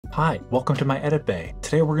Hi, welcome to my edit bay.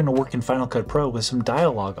 Today we're going to work in Final Cut Pro with some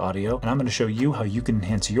dialogue audio, and I'm going to show you how you can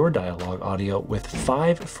enhance your dialogue audio with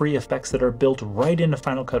 5 free effects that are built right into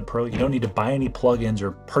Final Cut Pro. You don't need to buy any plugins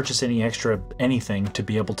or purchase any extra anything to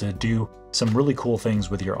be able to do some really cool things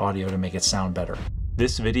with your audio to make it sound better.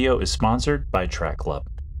 This video is sponsored by Track Club.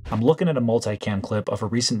 I'm looking at a multicam clip of a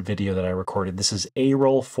recent video that I recorded. This is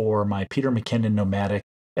A-roll for my Peter McKinnon Nomadic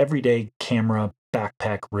everyday camera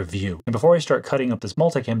backpack review. And before I start cutting up this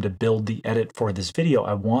multicam to build the edit for this video,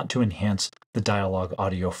 I want to enhance the dialogue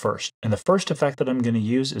audio first. And the first effect that I'm going to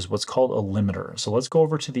use is what's called a limiter. So let's go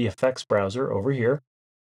over to the effects browser over here,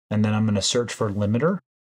 and then I'm going to search for limiter.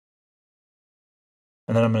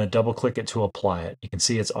 And then I'm going to double click it to apply it. You can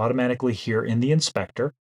see it's automatically here in the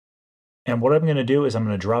inspector. And what I'm going to do is I'm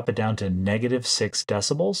going to drop it down to -6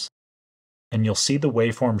 decibels. And you'll see the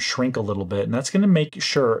waveform shrink a little bit, and that's going to make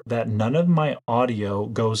sure that none of my audio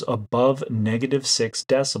goes above -6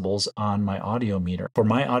 decibels on my audio meter. For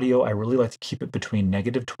my audio, I really like to keep it between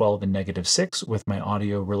 -12 and -6, with my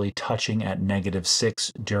audio really touching at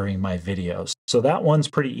 -6 during my videos. So that one's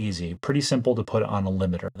pretty easy, pretty simple to put on a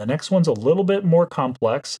limiter. The next one's a little bit more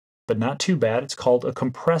complex, but not too bad. It's called a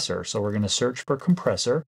compressor. So we're going to search for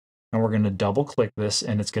compressor, and we're going to double click this,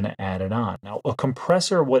 and it's going to add it on. Now, a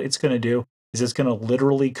compressor, what it's going to do is it's going to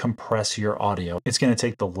literally compress your audio. It's going to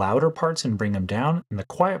take the louder parts and bring them down, and the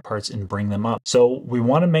quiet parts and bring them up. So we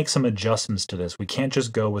want to make some adjustments to this. We can't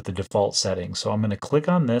just go with the default settings. So I'm going to click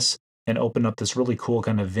on this and open up this really cool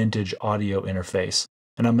kind of vintage audio interface.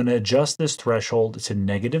 And I'm going to adjust this threshold to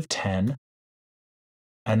 -10.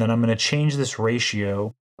 And then I'm going to change this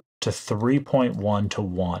ratio to 3.1 to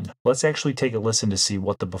 1. Let's actually take a listen to see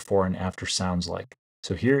what the before and after sounds like.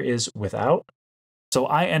 So here is without. So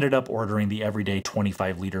I ended up ordering the everyday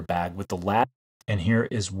 25-liter bag with the ladder, and here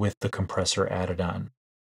is with the compressor added on.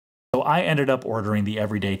 So I ended up ordering the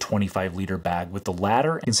everyday 25-liter bag with the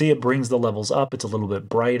ladder. You can see it brings the levels up. It's a little bit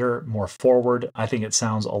brighter, more forward. I think it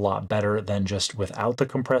sounds a lot better than just without the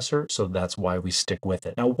compressor, so that's why we stick with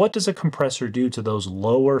it. Now, what does a compressor do to those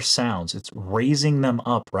lower sounds? It's raising them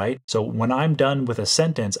up, right? So when I'm done with a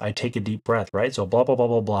sentence, I take a deep breath, right? So blah, blah, blah,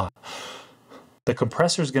 blah, blah. The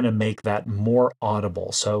compressor is going to make that more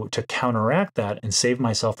audible. So to counteract that and save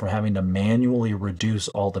myself from having to manually reduce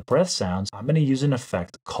all the breath sounds, I'm going to use an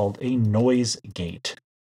effect called a noise gate.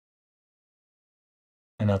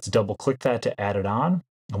 And let's double click that to add it on.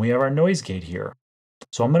 And we have our noise gate here.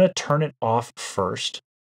 So I'm going to turn it off first.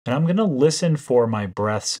 And I'm going to listen for my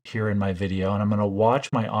breaths here in my video. And I'm going to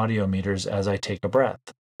watch my audio meters as I take a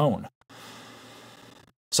breath.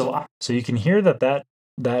 So you can hear that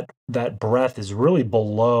breath is really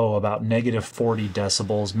below about -40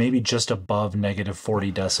 decibels, maybe just above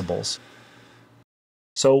 -40 decibels.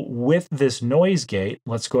 So with this noise gate,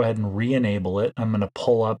 let's go ahead and re-enable it. I'm going to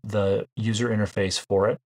pull up the user interface for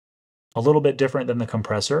it. A little bit different than the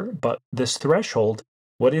compressor, but this threshold,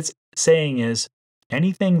 what it's saying is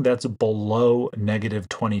anything that's below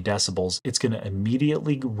 -20 decibels, it's going to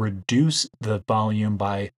immediately reduce the volume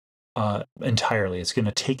by entirely. It's going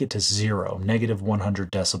to take it to 0, -100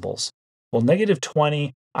 decibels. Well,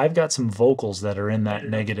 -20, I've got some vocals that are in that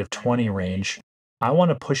 -20 range. I want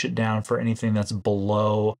to push it down for anything that's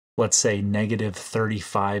below, let's say,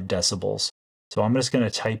 -35 decibels. So I'm just going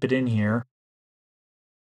to type it in here,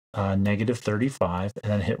 -35, and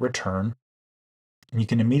then hit return. And you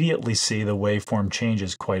can immediately see the waveform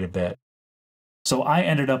changes quite a bit. So I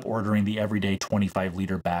ended up ordering the everyday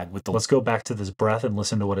 25-liter bag with the, let's go back to this breath and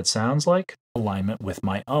listen to what it sounds like. Alignment with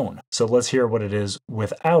my own. So let's hear what it is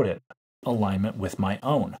without it. Alignment with my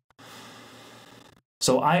own.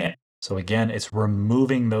 So again, it's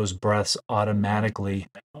removing those breaths automatically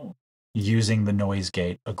using the noise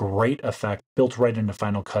gate. A great effect built right into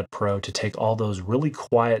Final Cut Pro to take all those really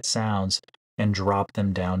quiet sounds and drop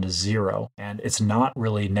them down to 0. And it's not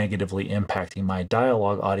really negatively impacting my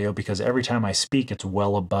dialogue audio because every time I speak, it's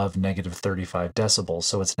well above -35 decibels.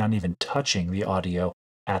 So it's not even touching the audio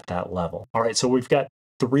at that level. All right, so we've got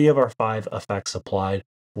 3 of our 5 effects applied.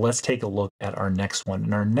 Let's take a look at our next one.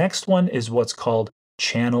 And our next one is what's called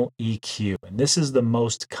channel EQ. And this is the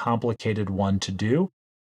most complicated one to do.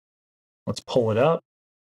 Let's pull it up.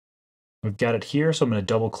 We've got it here, so I'm going to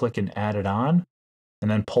double click and add it on,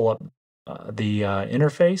 and then pull up the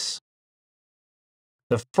interface.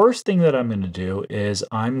 The first thing that I'm going to do is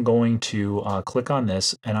I'm going to click on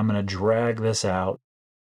this, and I'm going to drag this out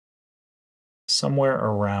somewhere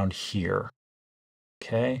around here.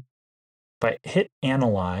 Okay. If I hit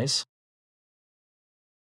analyze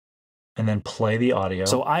and then play the audio.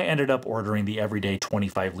 So I ended up ordering the everyday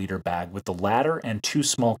 25-liter bag with the ladder and 2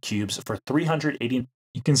 small cubes for $380.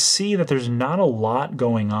 you can see that there's not a lot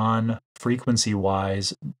going on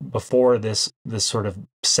frequency-wise before this sort of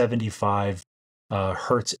 75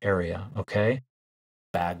 hertz area, okay?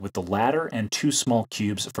 Bag with the ladder and 2 small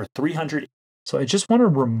cubes for 300. So I just want to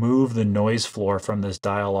remove the noise floor from this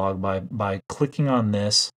dialog by clicking on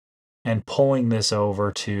this and pulling this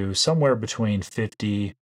over to somewhere between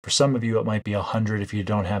 50. For some of you, it might be 100 if you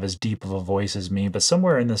don't have as deep of a voice as me, but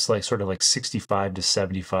somewhere in this sort of like 65 to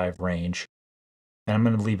 75 range. And I'm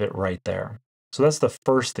going to leave it right there. So that's the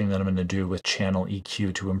first thing that I'm going to do with channel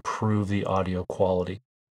EQ to improve the audio quality.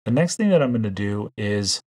 The next thing that I'm going to do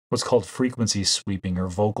is what's called frequency sweeping or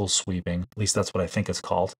vocal sweeping. At least that's what I think it's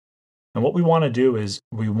called. And what we want to do is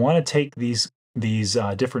we want to take these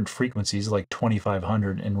different frequencies like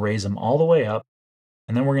 2500 and raise them all the way up.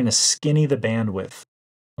 And then we're going to skinny the bandwidth.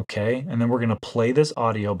 Okay, and then we're going to play this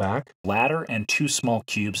audio back. Ladder and 2 small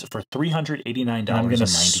cubes for $389.99. I'm going to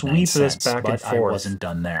sweep this back and forth. I wasn't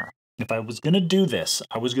done there. If I was going to do this,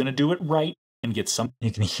 I was going to do it right and get some. You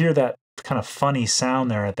can hear that kind of funny sound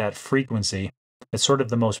there at that frequency. It's sort of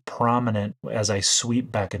the most prominent as I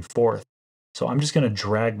sweep back and forth. So I'm just going to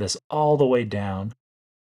drag this all the way down,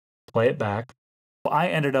 play it back. I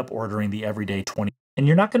ended up ordering the everyday 20. And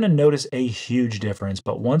you're not going to notice a huge difference,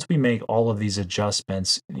 but once we make all of these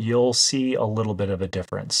adjustments, you'll see a little bit of a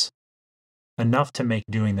difference. Enough to make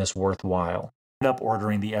doing this worthwhile. I ended up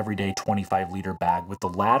ordering the everyday 25-liter bag with the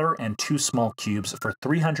ladder and 2 small cubes for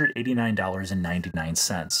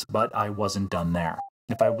 $389.99, but I wasn't done there.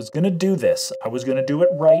 If I was going to do this, I was going to do it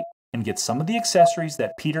right and get some of the accessories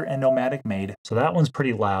that Peter and Nomadic made. So that one's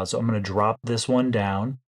pretty loud, so I'm going to drop this one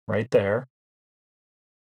down right there.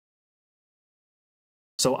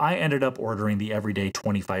 So I ended up ordering the everyday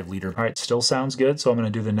 25-liter. All right, still sounds good, so I'm going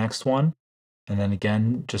to do the next one. And then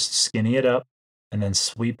again, just skinny it up and then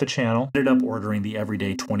sweep the channel. Ended up ordering the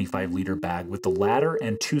everyday 25-liter bag with the ladder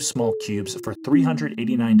and 2 small cubes for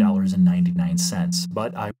 $389.99.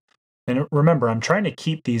 But and remember, I'm trying to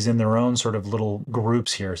keep these in their own sort of little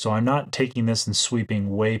groups here. So I'm not taking this and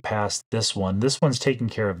sweeping way past this one. This one's taking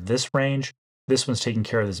care of this range. This one's taking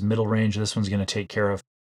care of this middle range. This one's going to take care of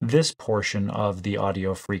this portion of the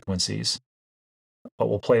audio frequencies. But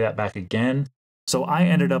we'll play that back again. So I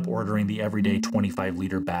ended up ordering the everyday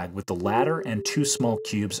 25-liter bag with the ladder and 2 small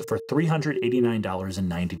cubes for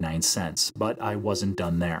 $389.99, but I wasn't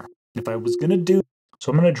done there. If I was going to do...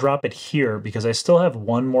 So I'm going to drop it here because I still have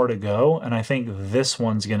one more to go, and I think this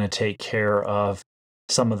one's going to take care of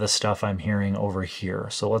some of the stuff I'm hearing over here.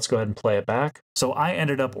 So let's go ahead and play it back. So I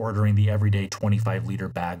ended up ordering the everyday 25-liter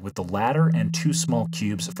bag with the ladder and 2 small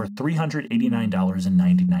cubes for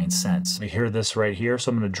 $389.99. We hear this right here,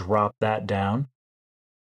 so I'm going to drop that down.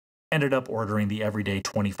 Ended up ordering the everyday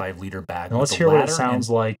 25-liter bag. Now let's hear what it sounds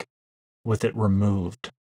like with it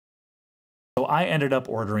removed. So I ended up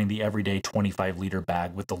ordering the everyday 25-liter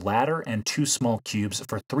bag with the ladder and 2 small cubes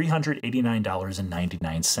for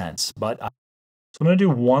 $389.99. But so I'm going to do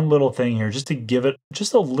one little thing here just to give it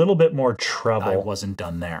just a little bit more treble. I wasn't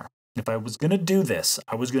done there. If I was going to do this,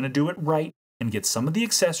 I was going to do it right and get some of the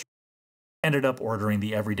accessories. Ended up ordering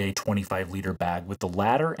the everyday 25-liter bag with the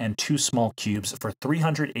ladder and 2 small cubes for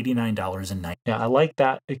 $389.99. Yeah, I like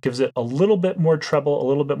that. It gives it a little bit more treble, a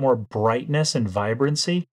little bit more brightness and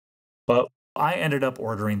vibrancy. But I ended up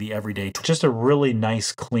ordering the everyday, just a really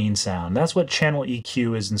nice clean sound. That's what channel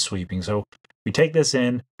EQ is in sweeping. So we take this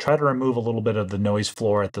in, try to remove a little bit of the noise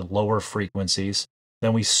floor at the lower frequencies.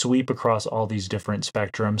 Then we sweep across all these different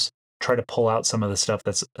spectrums, try to pull out some of the stuff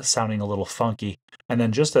that's sounding a little funky, and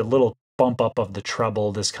then just a little bump up of the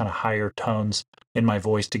treble, this kind of higher tones in my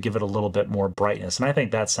voice to give it a little bit more brightness. And I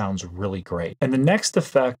think that sounds really great. And the next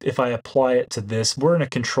effect, if I apply it to this, we're in a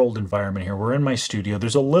controlled environment here. We're in my studio.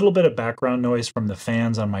 There's a little bit of background noise from the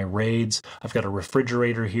fans on my Raids. I've got a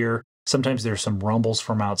refrigerator here. Sometimes there's some rumbles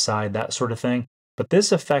from outside, that sort of thing. But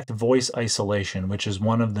this effect, voice isolation, which is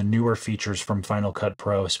one of the newer features from Final Cut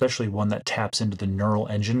Pro, especially one that taps into the neural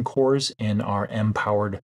engine cores in our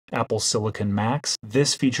M-powered Apple Silicon Macs.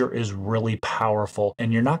 This feature is really powerful,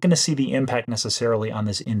 and you're not going to see the impact necessarily on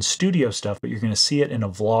this in-studio stuff, but you're going to see it in a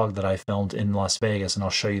vlog that I filmed in Las Vegas, and I'll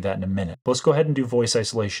show you that in a minute. Let's go ahead and do voice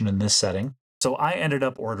isolation in this setting. So I ended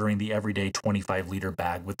up ordering the everyday 25-liter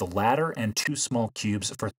bag with the ladder and 2 small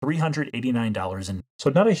cubes for $389. So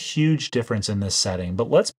not a huge difference in this setting,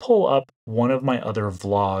 but let's pull up one of my other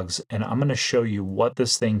vlogs, and I'm going to show you what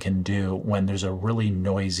this thing can do when there's a really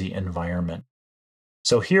noisy environment.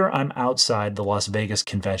 So here I'm outside the Las Vegas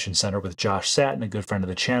Convention Center with Josh Satin, a good friend of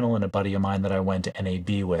the channel and a buddy of mine that I went to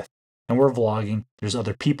NAB with. And we're vlogging. There's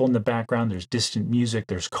other people in the background. There's distant music.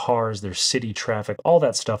 There's cars. There's city traffic. All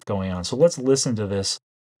that stuff going on. So let's listen to this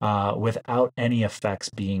without any effects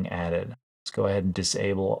being added. Let's go ahead and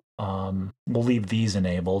disable. We'll leave these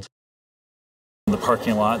enabled. The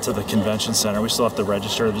parking lot to the convention center, we still have to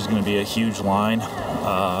register. There's going to be a huge line.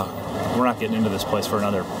 We're not getting into this place for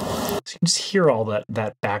another. So you can just hear all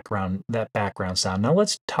that background sound. Now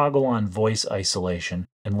let's toggle on voice isolation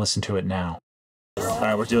and listen to it now. All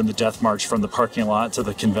right, we're doing the death march from the parking lot to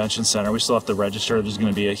the convention center. We still have to register. There's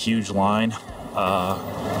going to be a huge line.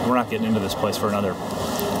 We're not getting into this place for another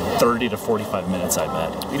 30 to 45 minutes, I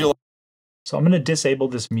bet. So I'm going to disable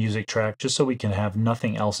this music track just so we can have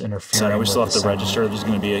nothing else interfering. We still have to register. There's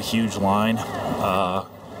going to be a huge line.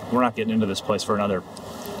 We're not getting into this place for another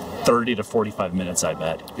 30 to 45 minutes, I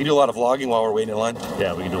bet. We do a lot of vlogging while we're waiting in line.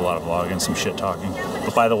 Yeah, we can do a lot of vlogging, some shit talking.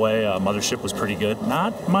 But by the way, Mothership was pretty good.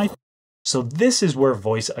 Not my... So this is where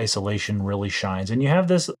voice isolation really shines. And you have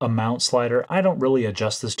this amount slider. I don't really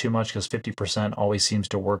adjust this too much because 50% always seems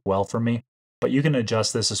to work well for me. But you can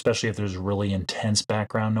adjust this, especially if there's really intense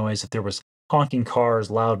background noise. If there was honking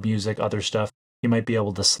cars, loud music, other stuff, you might be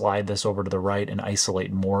able to slide this over to the right and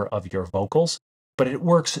isolate more of your vocals. But it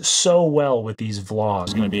works so well with these vlogs.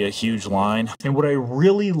 There's going to be a huge line. And what I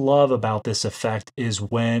really love about this effect is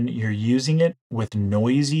when you're using it with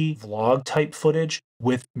noisy vlog type footage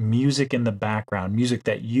with music in the background, music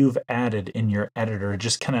that you've added in your editor,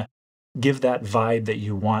 just kind of give that vibe that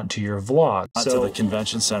you want to your vlog. So to the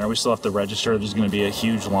convention center, we still have to register. There's going to be a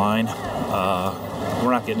huge line.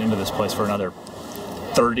 We're not getting into this place for another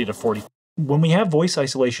 30 to 40. When we have voice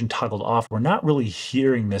isolation toggled off, we're not really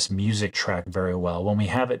hearing this music track very well. When we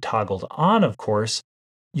have it toggled on, of course,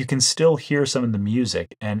 you can still hear some of the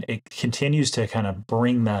music, and it continues to kind of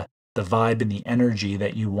bring the vibe and the energy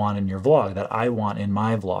that you want in your vlog, that I want in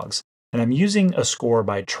my vlogs. And I'm using a score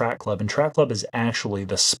by Track Club, and Track Club is actually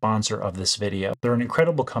the sponsor of this video. They're an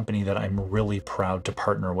incredible company that I'm really proud to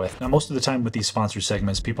partner with. Now, most of the time with these sponsored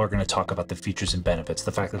segments, people are going to talk about the features and benefits,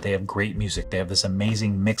 the fact that they have great music, they have this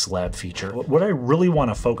amazing Mix Lab feature. What I really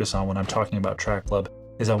want to focus on when I'm talking about Track Club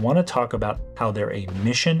is I want to talk about how they're a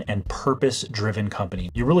mission and purpose-driven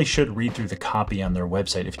company. You really should read through the copy on their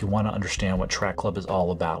website if you want to understand what Track Club is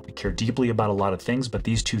all about. We care deeply about a lot of things, but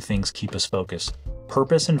these two things keep us focused: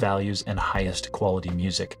 purpose and values, and highest quality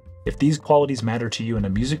music. If these qualities matter to you and a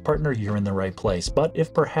music partner, you're in the right place. But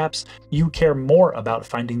if perhaps you care more about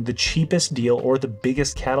finding the cheapest deal or the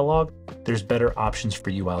biggest catalog, there's better options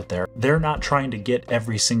for you out there. They're not trying to get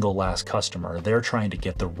every single last customer. They're trying to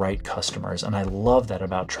get the right customers. And I love that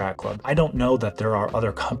about Track Club. I don't know that there are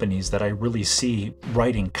other companies that I really see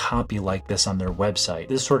writing copy like this on their website.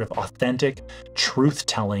 This sort of authentic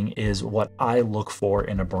truth-telling is what I look for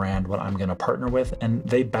in a brand when I'm going to partner with, and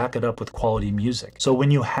they back it up with quality music. So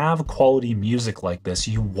when you have quality music like this,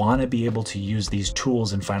 you want to be able to use these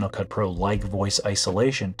tools in Final Cut Pro like voice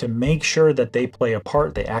isolation to make sure that they play a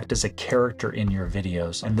part, they act as a character in your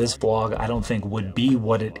videos. And this vlog, I don't think, would be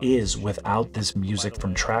what it is without this music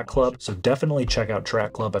from Track Club. So definitely check out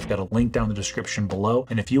Track Club. I've got a link down in the description below.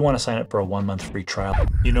 And if you want to sign up for a 1-month free trial,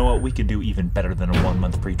 you know what? We could do even better than a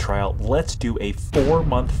 1-month free trial. Let's do a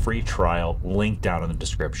 4-month free trial, link down in the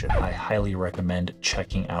description. I highly recommend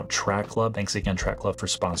checking out Track Club. Thanks again, Track Club, for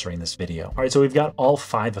sponsoring this video. All right, so we've got all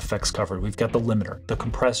 5 effects covered. We've got the limiter, the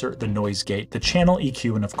compressor, the noise gate, the channel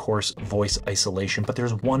EQ, and of course, voice isolation. But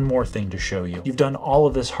there's one more thing to show you. You've done all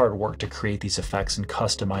of this hard work to create these effects and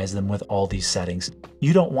customize them with all these settings.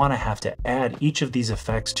 You don't want to have to add each of these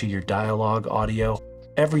effects to your dialogue audio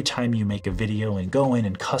every time you make a video and go in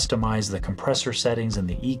and customize the compressor settings and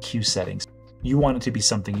the EQ settings. You want it to be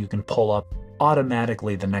something you can pull up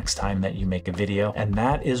automatically the next time that you make a video, and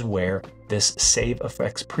that is where this Save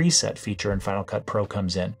Effects Preset feature in Final Cut Pro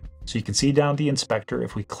comes in. So you can see down the inspector,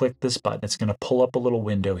 if we click this button, it's going to pull up a little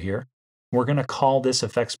window here. We're going to call this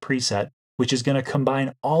Effects Preset, which is going to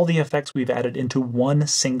combine all the effects we've added into one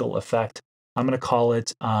single effect. I'm going to call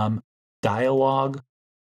it Dialogue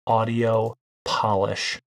Audio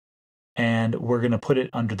Polish. And we're going to put it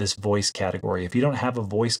under this voice category. If you don't have a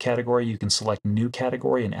voice category, you can select new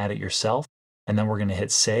category and add it yourself. And then we're going to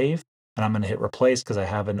hit save, and I'm going to hit replace because I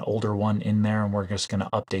have an older one in there, and we're just going to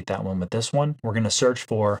update that one with this one. We're going to search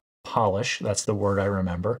for polish. That's the word I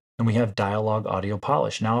remember. And we have dialogue audio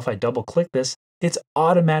polish. Now, if I double click this, it's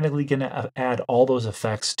automatically going to add all those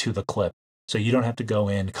effects to the clip. So you don't have to go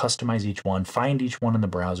in, customize each one, find each one in the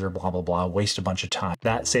browser, blah, blah, blah, waste a bunch of time.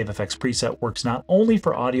 That Save Effects preset works not only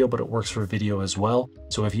for audio, but it works for video as well.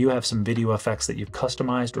 So if you have some video effects that you've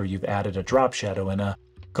customized, or you've added a drop shadow and a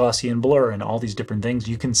Gaussian blur and all these different things,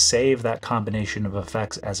 you can save that combination of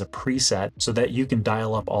effects as a preset so that you can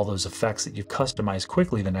dial up all those effects that you've customized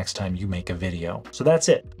quickly the next time you make a video. So that's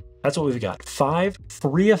it. That's what we've got. 5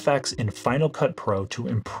 free effects in Final Cut Pro to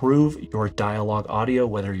improve your dialogue audio,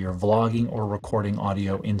 whether you're vlogging or recording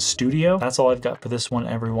audio in studio. That's all I've got for this one,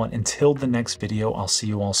 everyone. Until the next video, I'll see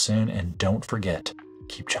you all soon. And don't forget,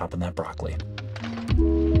 keep chopping that broccoli.